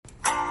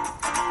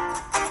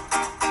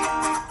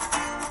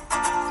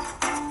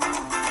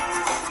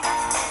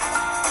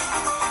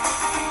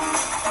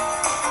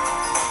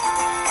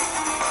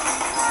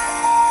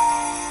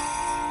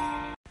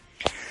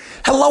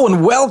Hello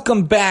and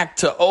welcome back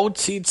to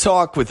OT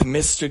Talk with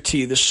Mr.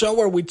 T, the show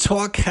where we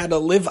talk how to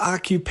live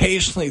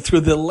occupationally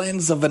through the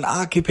lens of an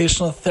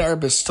occupational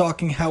therapist,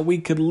 talking how we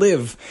could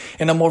live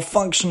in a more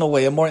functional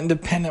way, a more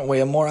independent way,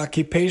 a more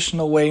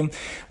occupational way,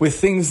 with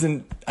things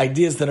and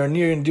ideas that are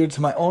near and dear to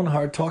my own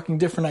heart, talking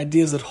different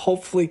ideas that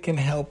hopefully can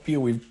help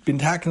you. We've been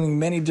tackling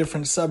many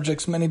different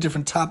subjects, many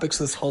different topics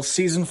this whole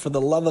season for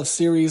the Love of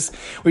series.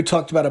 We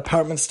talked about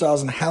apartment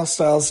styles and house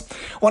styles.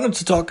 I wanted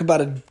to talk about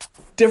a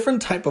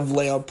different type of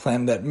layout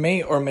plan that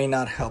may or may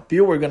not help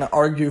you. We're going to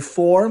argue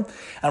for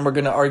and we're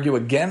going to argue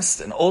against,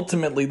 and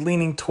ultimately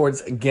leaning towards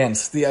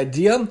against the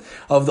idea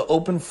of the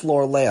open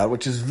floor layout,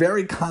 which is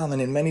very common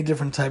in many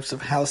different types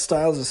of house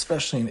styles,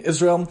 especially in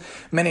Israel,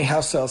 many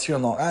house styles here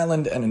in Long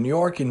Island and in New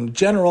York in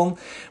general,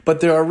 but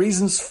there are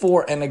reasons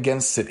for and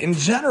against it. In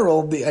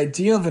general, the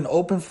idea of an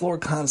open floor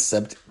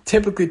concept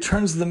typically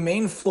turns the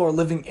main floor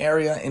living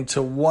area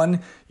into one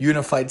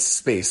unified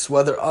space,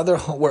 where other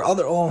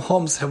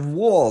homes have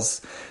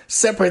walls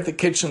separate the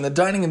kitchen, the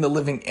dining, and the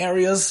living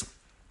areas.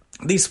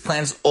 These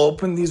plans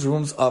open these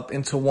rooms up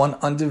into one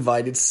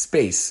undivided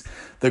space,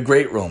 the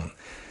great room.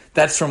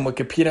 That's from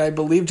Wikipedia, I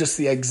believe, just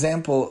the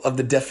example of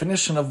the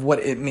definition of what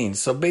it means.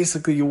 So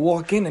basically you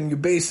walk in and you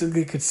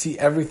basically could see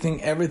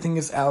everything. Everything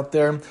is out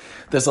there.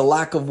 There's a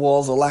lack of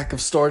walls, a lack of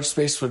storage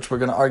space, which we're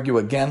going to argue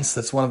against.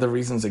 That's one of the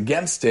reasons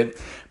against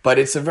it. But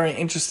it's a very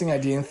interesting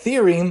idea in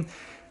theory.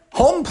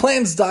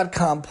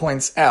 Homeplans.com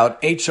points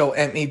out,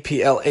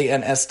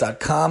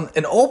 HOMEPLANS.com,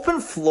 an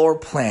open floor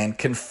plan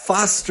can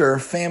foster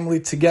family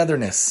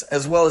togetherness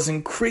as well as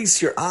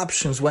increase your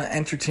options when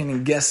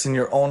entertaining guests in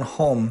your own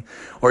home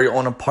or your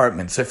own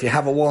apartment. So if you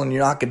have a wall and you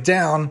knock it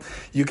down,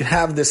 you can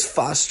have this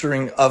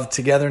fostering of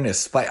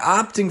togetherness. By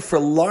opting for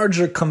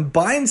larger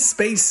combined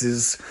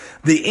spaces,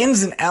 the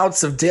ins and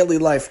outs of daily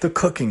life, the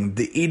cooking,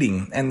 the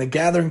eating, and the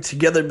gathering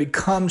together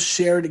become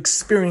shared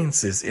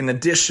experiences. In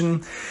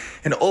addition,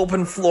 an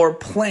open floor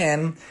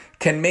plan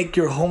can make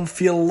your home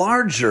feel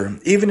larger,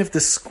 even if the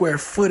square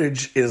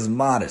footage is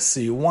modest. So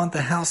you want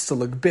the house to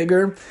look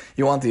bigger,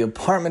 you want the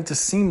apartment to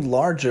seem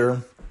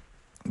larger,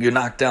 you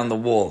knock down the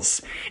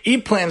walls.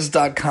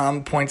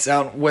 ePlans.com points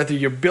out whether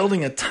you're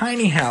building a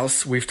tiny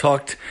house, we've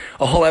talked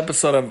a whole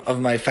episode of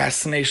my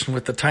fascination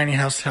with the tiny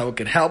house, how it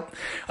could help,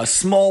 a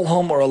small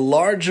home or a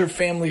larger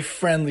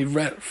family-friendly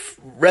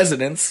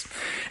residence,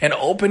 an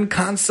open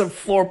concept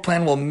floor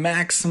plan will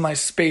maximize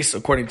space,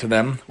 according to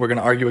them, we're going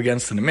to argue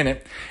against in a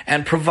minute,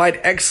 and provide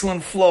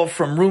excellent flow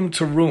from room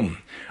to room.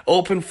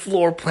 Open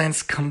floor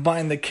plans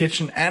combine the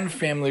kitchen and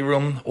family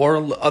room or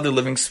other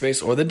living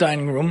space or the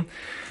dining room,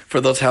 for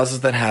those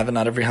houses that have, and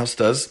not every house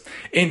does,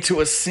 into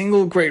a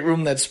single great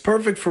room that's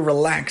perfect for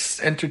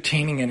relaxed,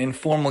 entertaining, and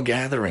informal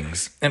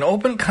gatherings. An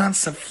open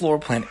concept floor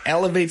plan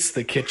elevates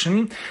the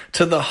kitchen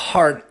to the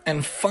heart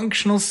and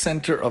functional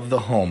center of the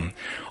home,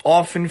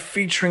 often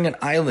featuring an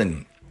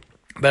island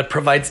that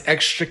provides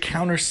extra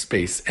counter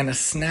space and a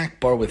snack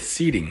bar with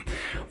seating.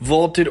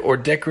 Vaulted or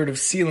decorative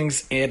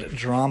ceilings add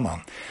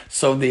drama.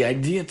 So the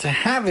idea to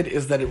have it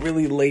is that it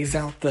really lays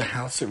out the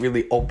house. It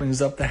really opens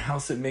up the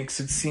house. It makes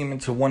it seem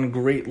into one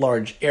great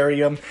large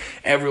area.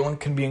 Everyone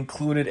can be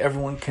included.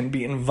 Everyone can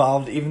be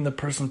involved. Even the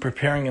person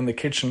preparing in the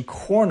kitchen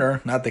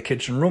corner, not the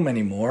kitchen room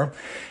anymore,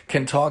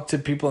 can talk to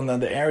people in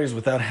other areas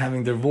without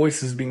having their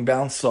voices being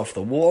bounced off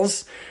the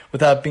walls,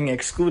 without being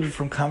excluded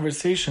from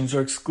conversations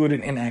or excluded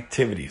in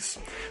activities.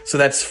 So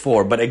that's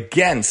for. But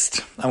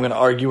against, I'm going to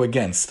argue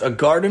against. A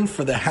Garden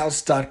for the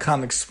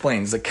House.com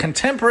explains, a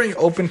contemporary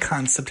open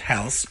concept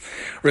house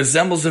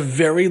resembles a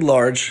very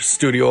large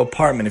studio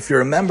apartment. If you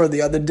remember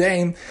the other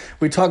day,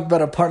 we talked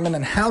about apartment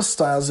and house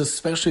styles,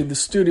 especially the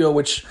studio,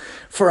 which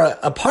for an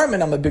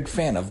apartment I'm a big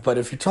fan of. But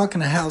if you're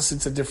talking a house,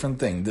 it's a different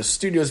thing. The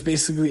studio is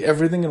basically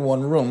everything in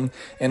one room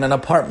in an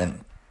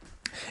apartment.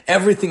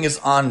 Everything is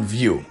on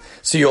view.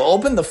 So you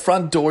open the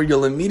front door,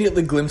 you'll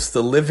immediately glimpse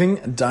the living,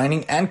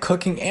 dining, and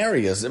cooking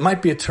areas. It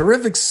might be a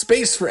terrific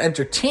space for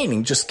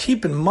entertaining. Just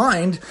keep in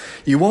mind,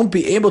 you won't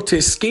be able to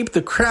escape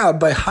the crowd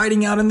by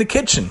hiding out in the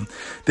kitchen.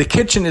 The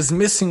kitchen is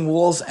missing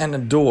walls and a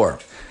door.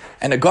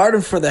 And A Garden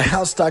for the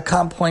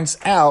House.com points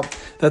out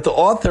that the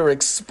author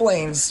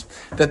explains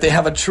that they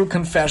have a true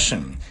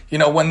confession. You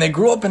know, when they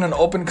grew up in an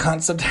open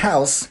concept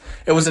house,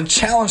 it was a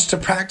challenge to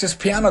practice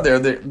piano there,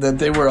 that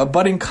they were a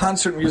budding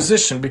concert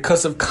musician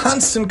because of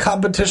constant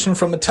competition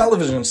from a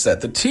television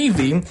set. The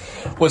TV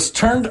was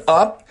turned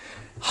up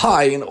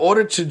high in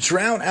order to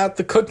drown out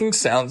the cooking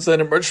sounds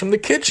that emerged from the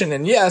kitchen,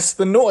 and yes,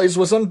 the noise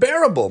was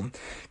unbearable.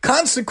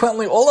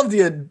 Consequently, all of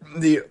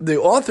the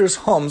author's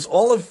homes,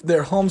 all of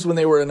their homes when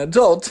they were an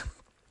adult,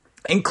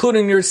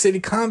 including New York City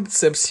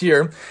concepts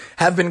here,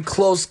 have been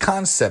closed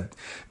concept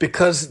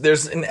because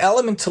there's an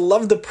element to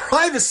love the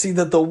privacy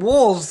that the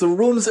walls, the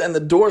rooms, and the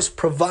doors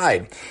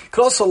provide. You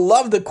could also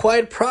love the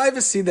quiet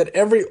privacy that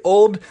every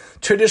old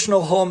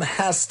traditional home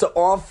has to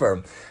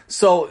offer.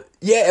 So,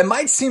 yeah, it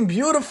might seem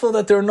beautiful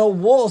that there are no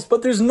walls,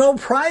 but there's no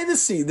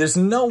privacy. There's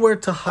nowhere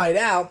to hide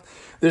out.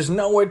 there's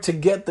nowhere to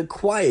get the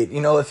quiet.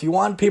 If you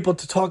want people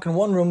to talk in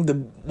one room,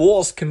 the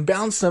walls can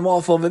bounce them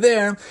off over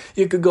there.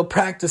 You could go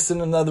practice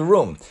in another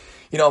room.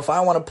 If I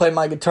want to play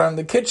my guitar in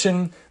the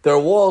kitchen, there are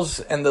walls,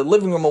 and the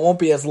living room, it won't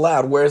be as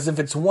loud. Whereas if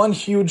it's one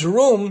huge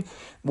room,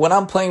 when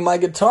I'm playing my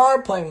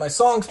guitar, playing my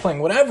songs,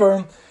 playing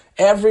whatever,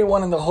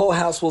 everyone in the whole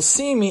house will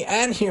see me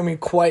and hear me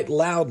quite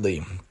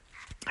loudly.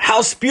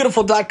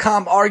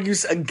 HouseBeautiful.com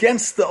argues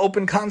against the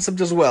open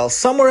concept as well.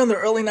 Somewhere in the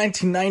early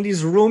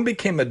 1990s, room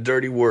became a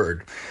dirty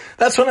word.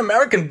 That's when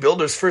American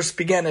builders first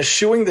began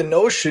eschewing the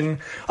notion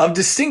of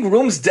distinct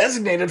rooms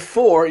designated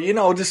for,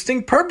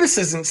 distinct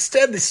purposes.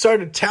 Instead, they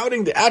started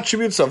touting the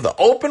attributes of the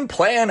open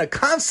plan, a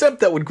concept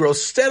that would grow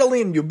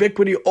steadily in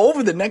ubiquity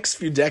over the next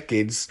few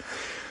decades,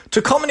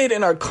 to culminate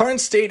in our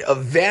current state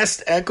of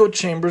vast echo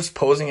chambers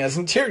posing as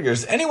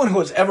interiors. Anyone who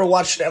has ever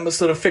watched an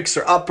episode of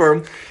Fixer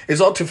Upper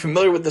is all too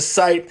familiar with the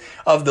sight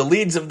of the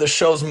leads of the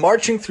shows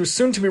marching through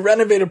soon-to-be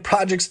renovated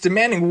projects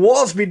demanding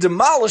walls be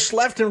demolished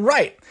left and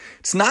right.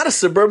 It's not a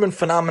suburban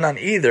phenomenon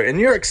either. In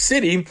New York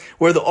City,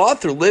 where the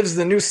author lives,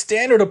 the new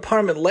standard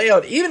apartment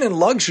layout, even in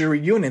luxury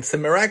units that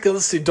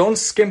miraculously don't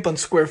skimp on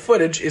square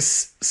footage,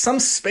 is some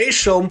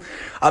spatial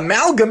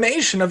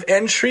amalgamation of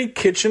entry,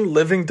 kitchen,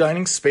 living,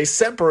 dining space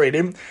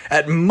separated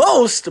at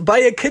most by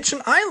a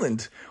kitchen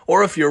island,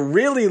 or if you're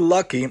really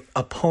lucky,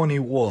 a pony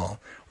wall.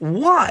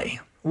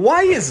 Why?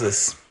 Why is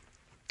this?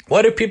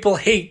 Why do people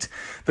hate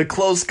the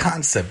closed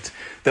concept?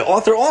 The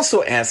author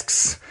also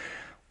asks,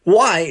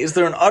 why is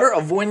there an utter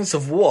avoidance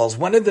of walls?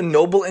 When did the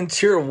noble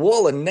interior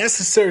wall, a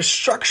necessary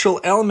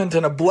structural element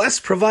and a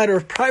blessed provider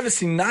of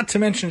privacy, not to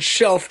mention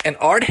shelf and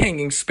art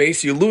hanging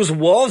space, you lose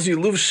walls, you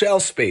lose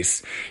shelf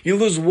space. You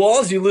lose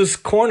walls, you lose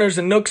corners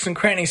and nooks and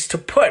crannies to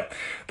put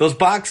those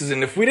boxes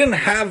in. If we didn't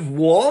have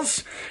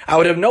walls, I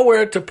would have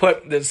nowhere to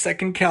put the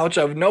second couch.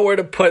 I would have nowhere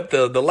to put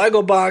the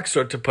Lego box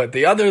or to put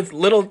the other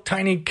little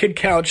tiny kid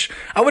couch.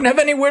 I wouldn't have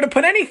anywhere to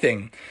put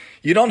anything.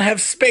 You don't have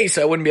space.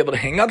 I wouldn't be able to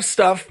hang up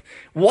stuff.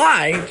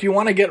 Why do you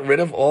want to get rid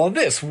of all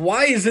this?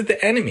 Why is it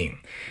the enemy?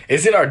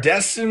 Is it our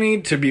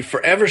destiny to be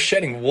forever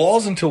shedding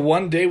walls until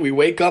one day we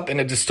wake up in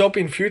a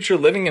dystopian future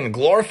living in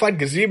glorified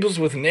gazebos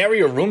with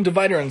nary a room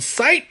divider in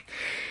sight?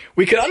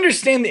 We could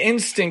understand the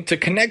instinct to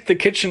connect the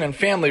kitchen and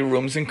family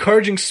rooms,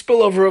 encouraging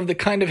spillover of the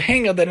kind of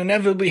hangout that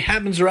inevitably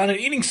happens around an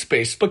eating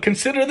space. But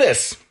consider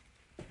this.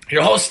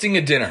 You're hosting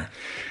a dinner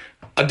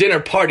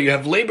party. You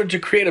have labored to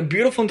create a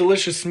beautiful and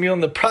delicious meal. In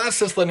the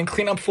process, letting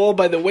cleanup fall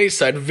by the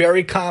wayside.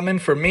 Very common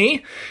for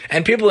me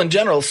and people in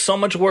general. So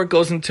much work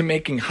goes into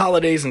making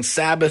holidays and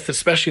Sabbath,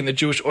 especially in the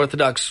Jewish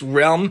Orthodox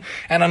realm.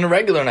 And on a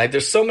regular night,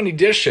 there's so many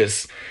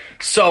dishes.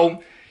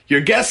 So your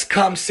guests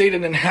come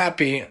sated and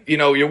happy.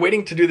 You're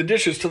waiting to do the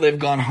dishes till they've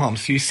gone home.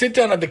 So you sit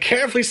down at the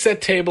carefully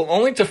set table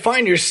only to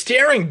find you're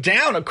staring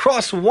down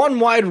across one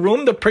wide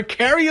room, the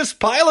precarious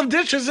pile of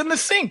dishes in the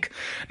sink.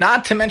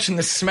 Not to mention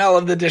the smell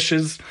of the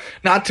dishes,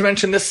 not to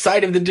mention the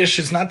sight of the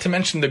dishes, not to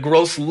mention the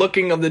gross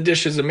looking of the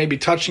dishes and maybe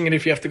touching it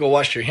if you have to go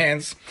wash your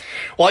hands.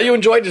 While you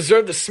enjoy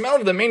dessert, the smell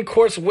of the main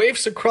course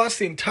wafts across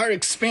the entire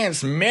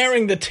expanse,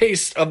 marrying the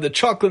taste of the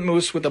chocolate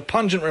mousse with a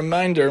pungent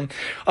reminder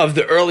of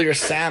the earlier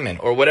salmon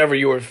or whatever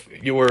you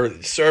were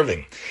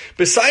serving.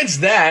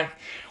 Besides that,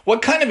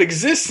 what kind of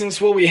existence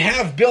will we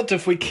have built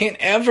if we can't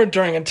ever,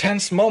 during a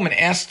tense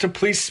moment, ask to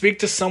please speak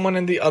to someone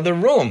in the other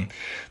room?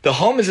 The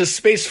home is a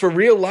space for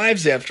real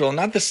lives, after all,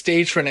 not the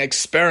stage for an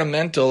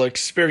experimental,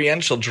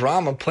 experiential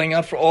drama playing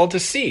out for all to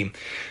see.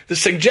 The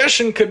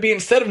suggestion could be,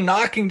 instead of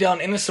knocking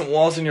down innocent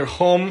walls in your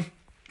home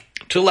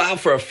to allow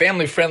for a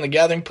family-friendly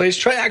gathering place,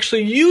 try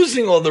actually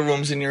using all the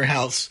rooms in your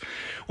house.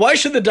 Why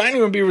should the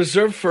dining room be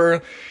reserved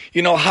for,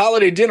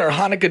 holiday dinner,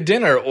 Hanukkah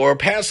dinner, or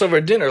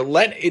Passover dinner?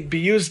 Let it be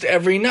used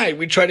every night.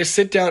 We try to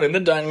sit down in the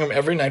dining room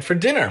every night for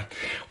dinner.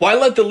 Why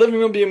let the living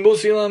room be a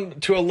museum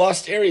to a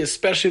lost area,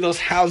 especially those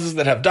houses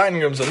that have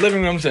dining rooms and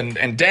living rooms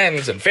and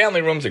dens and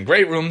family rooms and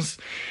great rooms?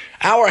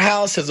 Our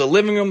house has a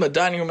living room, a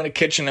dining room, and a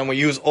kitchen, and we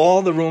use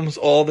all the rooms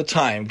all the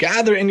time.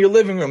 Gather in your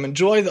living room.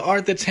 Enjoy the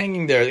art that's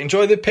hanging there.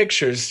 Enjoy the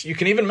pictures. You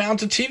can even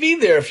mount a TV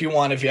there if you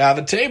want, if you have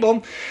a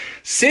table.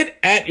 Sit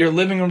at your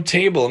living room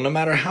table, no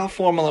matter how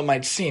formal it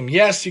might seem.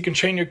 Yes, you can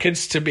train your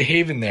kids to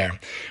behave in there.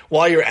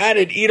 While you're at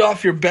it, eat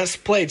off your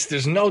best plates.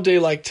 There's no day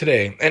like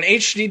today. And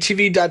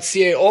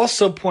HDTV.ca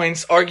also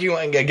points,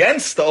 arguing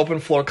against the open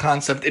floor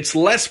concept, it's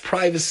less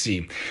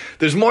privacy.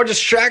 There's more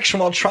distraction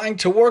while trying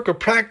to work or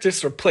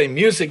practice or play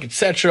music,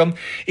 etc.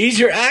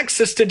 Easier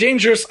access to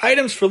dangerous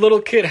items for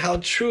little kid. How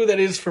true that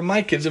is for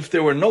my kids. If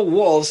there were no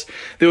walls,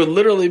 they would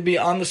literally be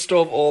on the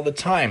stove all the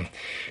time.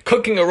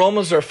 Cooking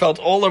aromas are felt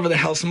all over the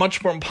house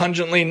much more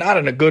pungently, not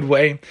in a good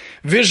way.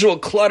 Visual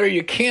clutter,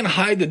 you can't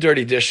hide the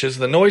dirty dishes.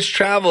 The noise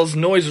travels,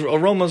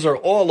 aromas are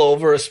all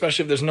over,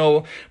 especially if there's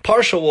no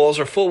partial walls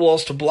or full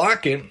walls to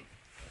block it.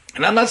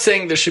 And I'm not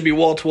saying there should be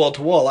wall to wall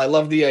to wall. I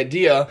love the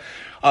idea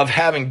of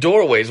having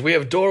doorways. We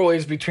have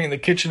doorways between the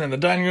kitchen and the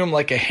dining room,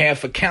 like a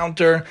half a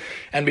counter,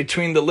 and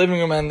between the living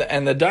room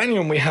and the dining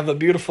room, we have a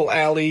beautiful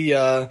alley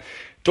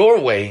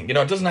doorway. It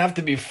doesn't have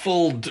to be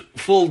full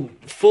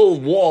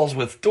walls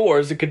with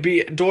doors. It could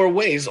be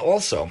doorways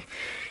also.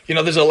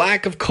 There's a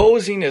lack of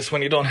coziness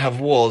when you don't have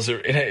walls.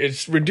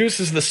 It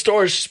reduces the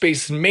storage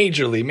space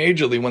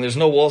majorly when there's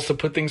no walls to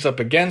put things up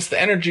against.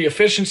 The energy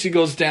efficiency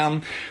goes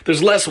down.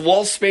 There's less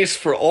wall space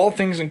for all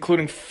things,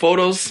 including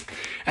photos.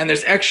 And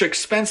there's extra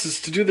expenses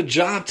to do the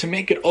job to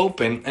make it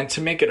open and to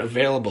make it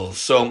available.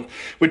 So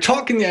we're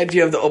talking the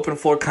idea of the open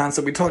floor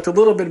concept. We talked a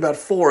little bit about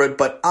for it,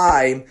 but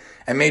I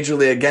am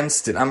majorly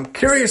against it. I'm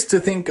curious to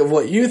think of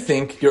what you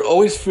think. You're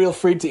always feel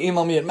free to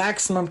email me at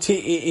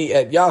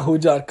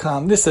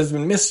MaximumTEE@yahoo.com. This has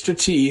been Mr.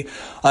 T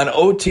on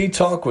OT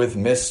Talk with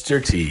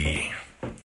Mr. T.